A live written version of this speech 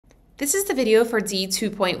This is the video for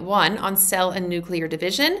D2.1 on cell and nuclear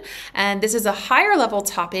division, and this is a higher level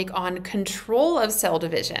topic on control of cell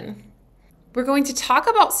division. We're going to talk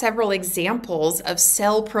about several examples of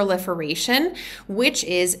cell proliferation, which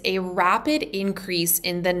is a rapid increase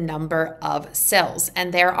in the number of cells.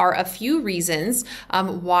 And there are a few reasons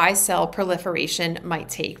why cell proliferation might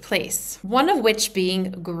take place. One of which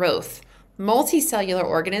being growth. Multicellular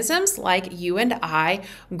organisms like you and I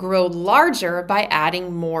grow larger by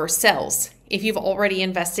adding more cells. If you've already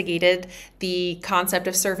investigated the concept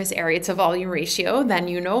of surface area to volume ratio, then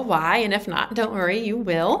you know why, and if not, don't worry, you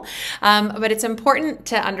will. But it's important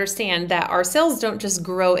to understand that our cells don't just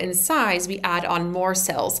grow in size, we add on more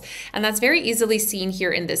cells. And that's very easily seen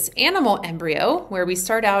here in this animal embryo, where we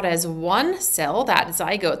start out as one cell, that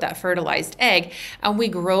zygote, that fertilized egg, and we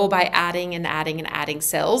grow by adding and adding and adding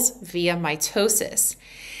cells via mitosis.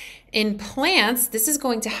 In plants, this is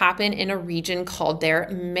going to happen in a region called their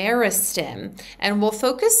meristem, and we'll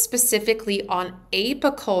focus specifically on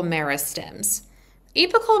apical meristems.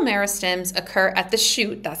 Apical meristems occur at the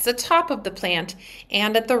shoot, that's the top of the plant,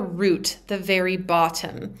 and at the root, the very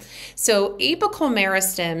bottom. So apical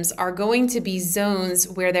meristems are going to be zones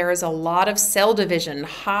where there is a lot of cell division,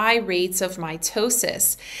 high rates of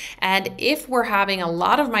mitosis. And if we're having a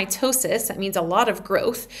lot of mitosis, that means a lot of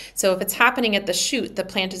growth. So if it's happening at the shoot, the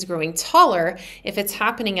plant is growing taller. If it's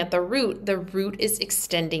happening at the root is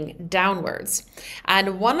extending downwards.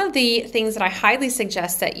 And one of the things that I highly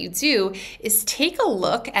suggest that you do is take a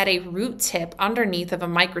look at a root tip underneath of a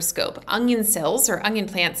microscope. Onion cells or onion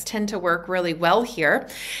plants tend to work really well here,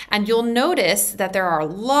 and you'll notice that there are a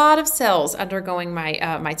lot of cells undergoing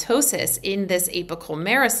mitosis in this apical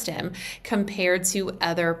meristem compared to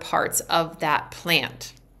other parts of that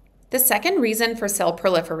plant. The second reason for cell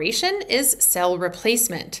proliferation is cell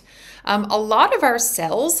replacement. A lot of our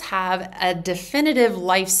cells have a definitive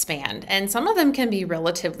lifespan, and some of them can be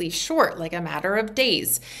relatively short, like a matter of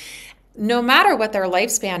days. No matter what their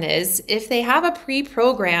lifespan is, if they have a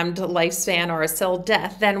pre-programmed lifespan or a cell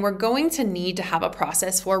death, then we're going to need to have a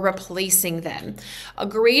process for replacing them. A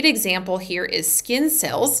great example here is skin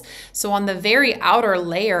cells. So on the very outer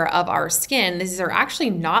layer of our skin, these are actually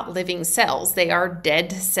not living cells. They are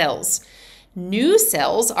dead cells. New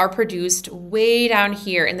cells are produced way down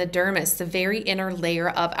here in the dermis, the very inner layer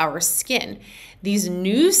of our skin. These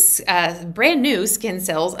new, brand new skin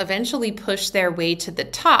cells eventually push their way to the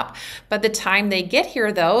top. By the time they get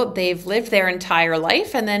here, though, they've lived their entire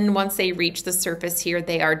life, and then once they reach the surface here,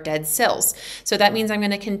 they are dead cells. So that means I'm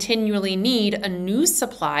going to continually need a new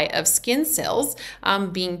supply of skin cells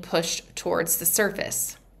being pushed towards the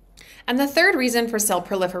surface. And the third reason for cell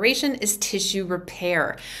proliferation is tissue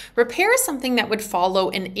repair. Repair is something that would follow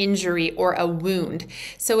an injury or a wound.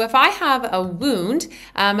 So if I have a wound,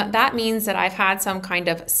 that means that I've had some kind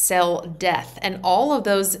of cell death, and all of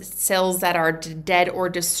those cells that are dead or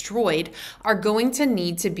destroyed are going to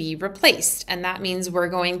need to be replaced. And that means we're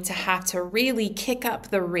going to have to really kick up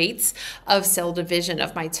the rates of cell division,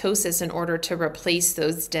 of mitosis, in order to replace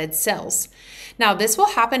those dead cells. Now, this will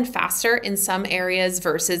happen faster in some areas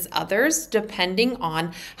versus others, depending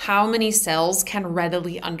on how many cells can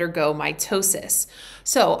readily undergo mitosis.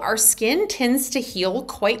 So our skin tends to heal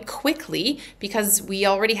quite quickly because we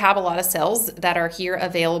already have a lot of cells that are here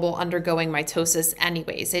available undergoing mitosis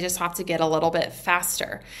anyways. They just have to get a little bit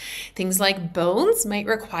faster. Things like bones might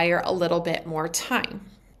require a little bit more time.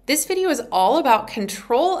 This video is all about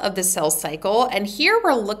control of the cell cycle, and here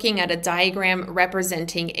we're looking at a diagram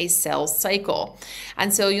representing a cell cycle.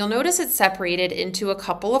 And so you'll notice it's separated into a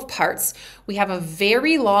couple of parts. We have a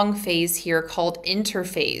very long phase here called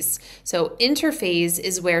interphase. So interphase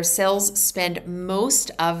is where cells spend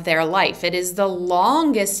most of their life. It is the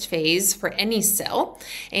longest phase for any cell,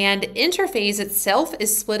 and interphase itself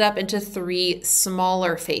is split up into three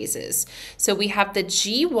smaller phases. So we have the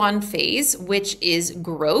G1 phase, which is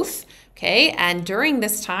growth. Okay, and during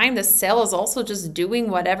this time, the cell is also just doing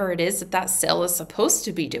whatever it is that that cell is supposed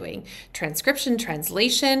to be doing. Transcription,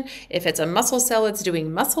 translation. If it's a muscle cell, it's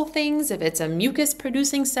doing muscle things. If it's a mucus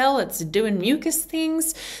producing cell, it's doing mucus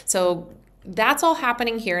things. So that's all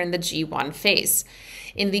happening here in the G1 phase.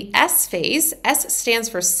 In the S phase, S stands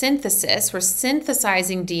for synthesis. We're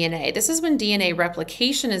synthesizing DNA. This is when DNA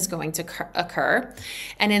replication is going to occur.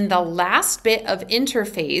 And in the last bit of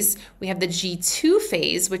interphase, we have the G2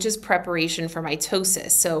 phase, which is preparation for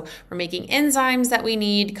mitosis. So we're making enzymes that we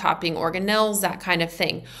need, copying organelles, that kind of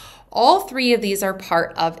thing. All three of these are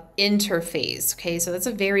part of interphase, okay? So that's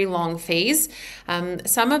a very long phase.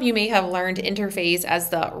 Some of you may have learned interphase as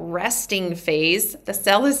the resting phase. The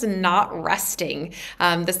cell is not resting.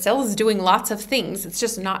 The cell is doing lots of things. It's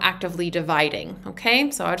just not actively dividing, okay?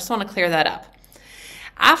 So I just want to clear that up.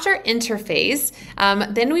 After interphase,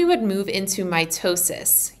 then we would move into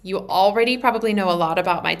mitosis. You already probably know a lot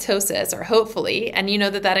about mitosis, or hopefully, and you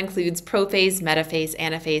know that that includes prophase, metaphase,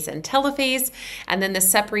 anaphase, and telophase, and then the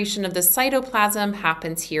separation of the cytoplasm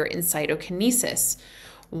happens here in cytokinesis.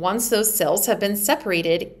 Once those cells have been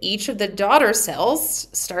separated, each of the daughter cells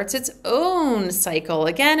starts its own cycle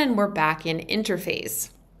again, and we're back in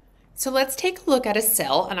interphase. So let's take a look at a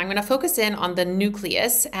cell, and I'm going to focus in on the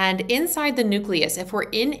nucleus. And inside the nucleus, if we're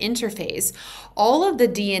in interphase, all of the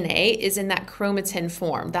DNA is in that chromatin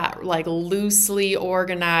form, that like loosely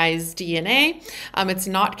organized DNA. It's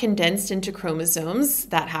not condensed into chromosomes.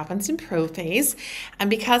 That happens in prophase. And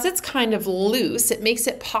because it's kind of loose, it makes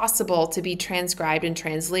it possible to be transcribed and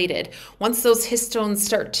translated. Once those histones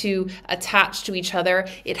start to attach to each other,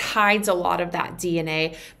 it hides a lot of that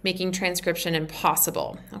DNA, making transcription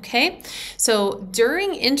impossible, okay? So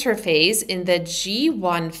during interphase, in the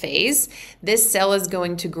G1 phase, this cell is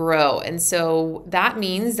going to grow. And so that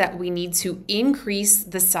means that we need to increase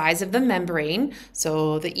the size of the membrane.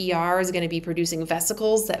 So the ER is going to be producing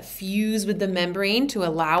vesicles that fuse with the membrane to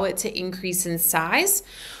allow it to increase in size.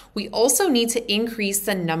 We also need to increase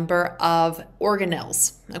the number of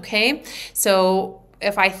organelles, okay? So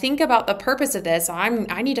if I think about the purpose of this, I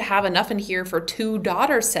need to have enough in here for 2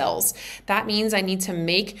 daughter cells. That means I need to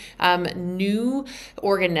make new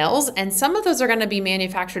organelles, and some of those are going to be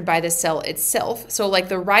manufactured by the cell itself. So like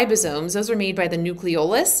the ribosomes, those are made by the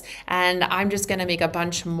nucleolus, and I'm just going to make a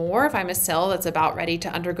bunch more if I'm a cell that's about ready to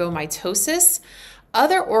undergo mitosis.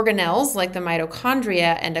 Other organelles, like the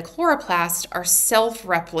mitochondria and a chloroplast, are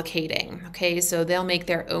self-replicating, okay? So they'll make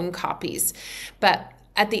their own copies. But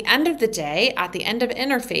at the end of the day, at the end of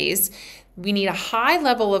interphase, we need a high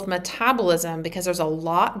level of metabolism because there's a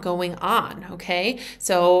lot going on, okay?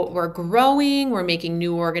 So we're growing, we're making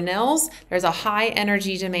new organelles. There's a high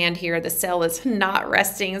energy demand here. The cell is not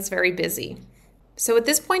resting, it's very busy. So at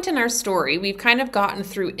this point in our story, we've kind of gotten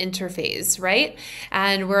through interphase, right?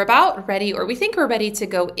 And we're about ready, or we think we're ready to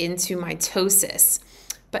go into mitosis,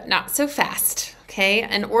 but not so fast. Okay,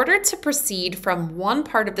 in order to proceed from one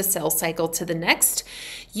part of the cell cycle to the next,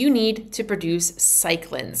 you need to produce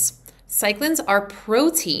cyclins. Cyclins are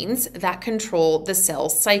proteins that control the cell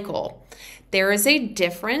cycle. There is a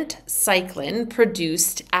different cyclin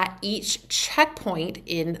produced at each checkpoint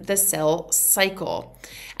in the cell cycle.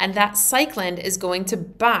 And that cyclin is going to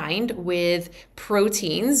bind with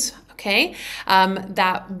proteins, okay,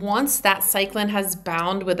 that once that cyclin has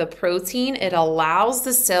bound with a protein, it allows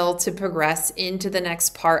the cell to progress into the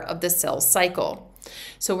next part of the cell cycle.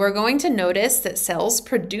 So we're going to notice that cells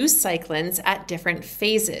produce cyclins at different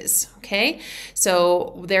phases, okay?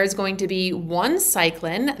 So there's going to be one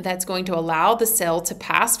cyclin that's going to allow the cell to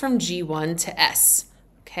pass from G1 to S,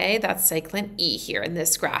 okay? That's cyclin E here in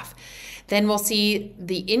this graph. Then we'll see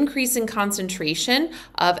the increase in concentration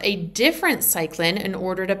of a different cyclin in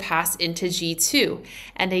order to pass into G2,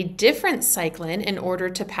 and a different cyclin in order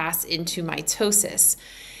to pass into mitosis.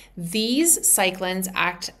 These cyclins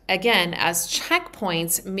act again as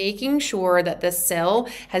checkpoints, making sure that the cell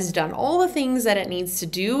has done all the things that it needs to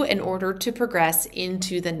do in order to progress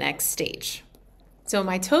into the next stage. So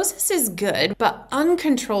mitosis is good, but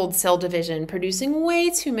uncontrolled cell division, producing way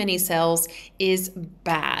too many cells, is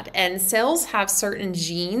bad. And cells have certain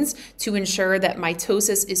genes to ensure that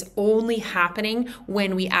mitosis is only happening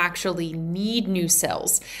when we actually need new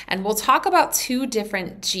cells. And we'll talk about 2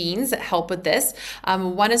 different genes that help with this.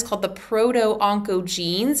 One is called the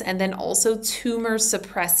proto-oncogenes, and then also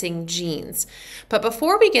tumor-suppressing genes. But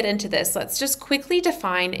before we get into this, let's just quickly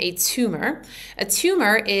define a tumor. A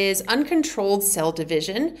tumor is uncontrolled cell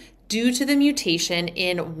division due to the mutation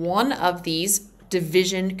in one of these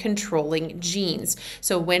division controlling genes.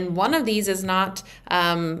 So when one of these is not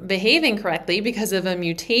behaving correctly because of a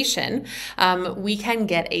mutation, we can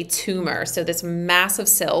get a tumor. So this mass of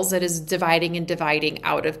cells that is dividing and dividing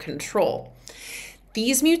out of control.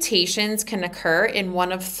 These mutations can occur in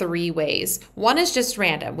one of 3 ways. One is just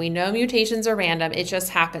random. We know mutations are random. It just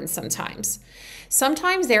happens sometimes.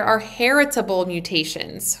 Sometimes there are heritable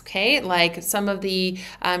mutations, okay, like some of the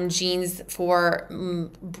genes for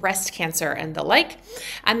breast cancer and the like.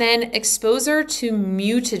 And then exposure to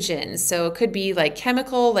mutagens. So it could be like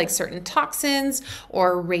chemical, like certain toxins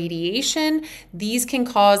or radiation. These can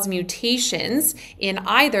cause mutations in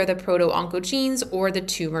either the proto-oncogenes or the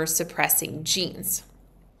tumor suppressing genes.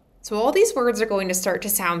 So all these words are going to start to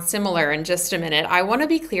sound similar in just a minute. I want to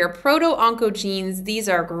be clear, proto-oncogenes, these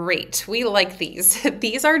are great. We like these.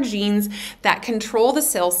 These are genes that control the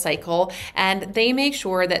cell cycle, and they make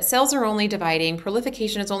sure that cells are only dividing,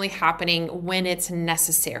 proliferation is only happening when it's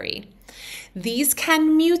necessary. These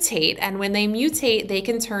can mutate, and when they mutate, they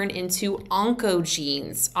can turn into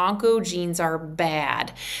oncogenes. Oncogenes are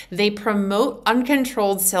bad. They promote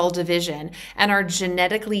uncontrolled cell division and are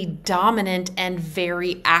genetically dominant and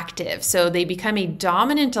very active. So they become a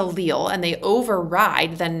dominant allele and they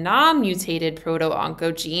override the non-mutated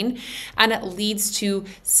proto-oncogene, and it leads to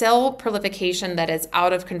cell proliferation that is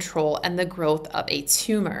out of control and the growth of a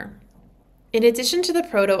tumor. In addition to the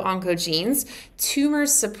proto-oncogenes, tumor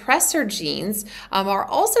suppressor genes are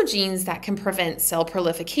also genes that can prevent cell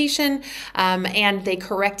proliferation, and they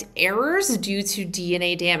correct errors due to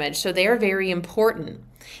DNA damage. So they are very important.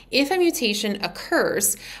 If a mutation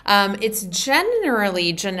occurs, it's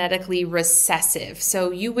generally genetically recessive.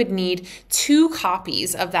 So you would need 2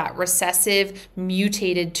 copies of that recessive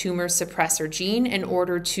mutated tumor suppressor gene in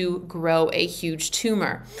order to grow a huge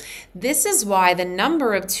tumor. This is why the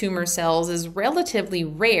number of tumor cells is relatively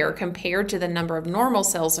rare compared to the number of normal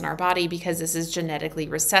cells in our body, because this is genetically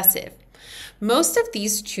recessive. Most of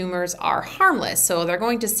these tumors are harmless, so they're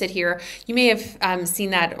going to sit here. You may have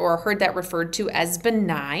seen that or heard that referred to as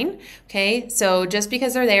benign, okay? So just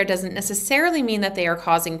because they're there doesn't necessarily mean that they are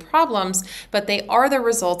causing problems, but they are the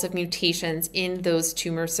result of mutations in those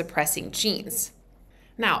tumor suppressing genes.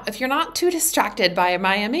 Now, if you're not too distracted by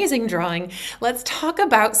my amazing drawing, let's talk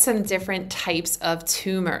about some different types of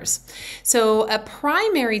tumors. So a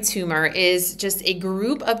primary tumor is just a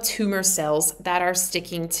group of tumor cells that are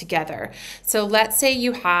sticking together. So let's say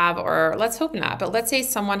you have, or let's hope not, but let's say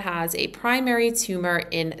someone has a primary tumor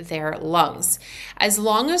in their lungs. As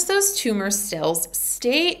long as those tumor cells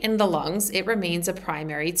stay in the lungs, it remains a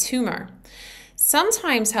primary tumor.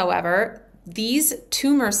 Sometimes, however, these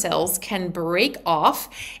tumor cells can break off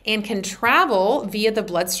and can travel via the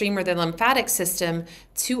bloodstream or the lymphatic system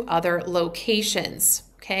to other locations,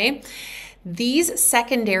 okay? These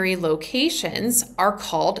secondary locations are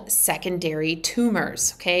called secondary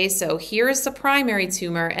tumors, okay? So here's the primary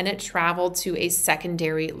tumor and it traveled to a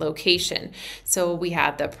secondary location. So we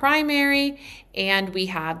have the primary and we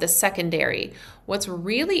have the secondary. What's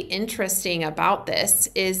really interesting about this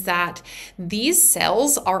is that these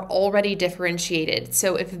cells are already differentiated.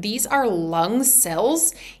 So if these are lung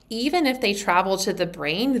cells, even if they travel to the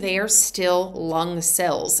brain, they are still lung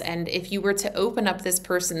cells. And if you were to open up this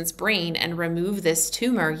person's brain and remove this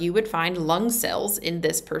tumor, you would find lung cells in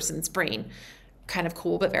this person's brain. Kind of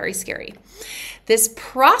cool, but very scary. This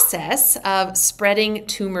process of spreading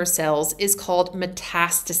tumor cells is called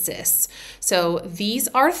metastasis. So these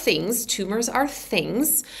are things, tumors are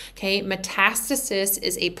things, okay? Metastasis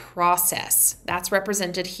is a process. That's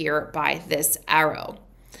represented here by this arrow.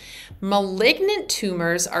 Malignant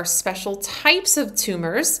tumors are special types of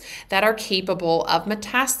tumors that are capable of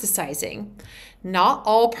metastasizing. Not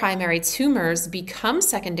all primary tumors become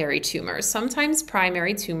secondary tumors. Sometimes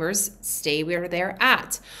primary tumors stay where they're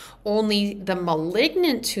at. Only the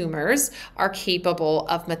malignant tumors are capable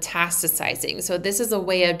of metastasizing. So this is a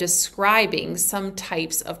way of describing some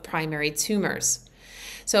types of primary tumors.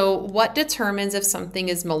 So what determines if something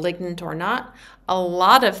is malignant or not? A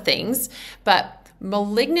lot of things, but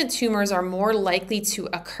malignant tumors are more likely to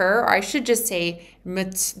occur, or I should just say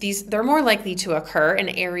they're more likely to occur in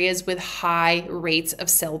areas with high rates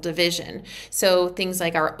of cell division. So things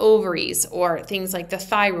like our ovaries or things like the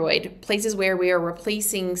thyroid, places where we are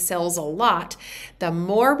replacing cells a lot, the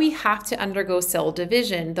more we have to undergo cell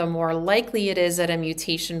division, the more likely it is that a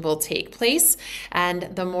mutation will take place,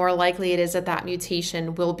 and the more likely it is that that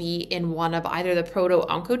mutation will be in one of either the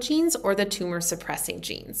proto-oncogenes or the tumor suppressing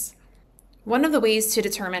genes. One of the ways to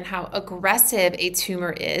determine how aggressive a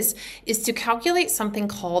tumor is to calculate something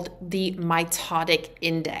called the mitotic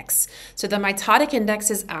index. So the mitotic index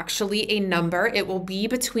is actually a number. It will be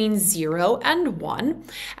between 0 and 1,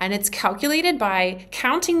 and it's calculated by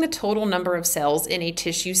counting the total number of cells in a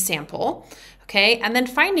tissue sample. Okay, and then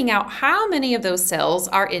finding out how many of those cells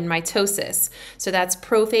are in mitosis. So that's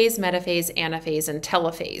prophase, metaphase, anaphase, and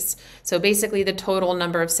telophase. So basically the total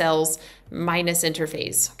number of cells minus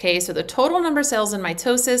interphase. Okay, so the total number of cells in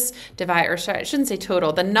mitosis I shouldn't say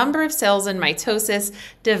total, the number of cells in mitosis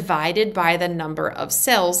divided by the number of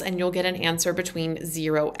cells, and you'll get an answer between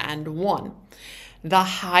 0 and 1. The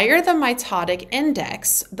higher the mitotic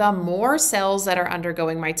index, the more cells that are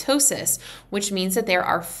undergoing mitosis, which means that there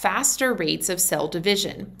are faster rates of cell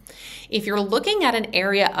division. If you're looking at an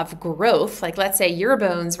area of growth, like let's say your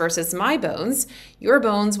bones versus my bones, your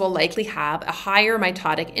bones will likely have a higher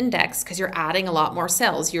mitotic index because you're adding a lot more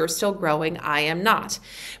cells. You're still growing, I am not.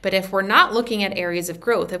 But if we're not looking at areas of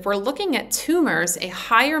growth, if we're looking at tumors, a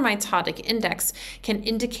higher mitotic index can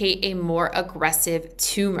indicate a more aggressive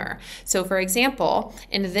tumor. So for example,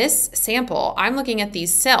 in this sample, I'm looking at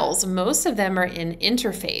these cells. Most of them are in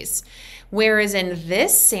interphase. Whereas in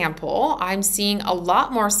this sample, I'm seeing a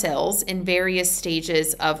lot more cells in various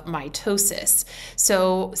stages of mitosis.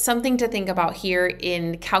 So something to think about here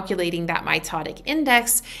in calculating that mitotic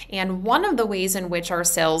index and one of the ways in which our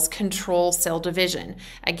cells control cell division.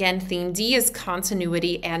 Again, theme D is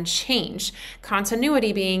continuity and change.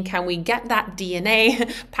 Continuity being, can we get that DNA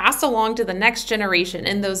passed along to the next generation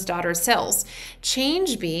in those daughter cells?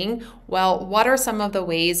 Change being, well, what are some of the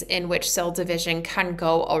ways in which cell division can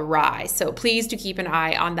go awry? So please do keep an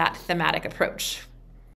eye on that thematic approach.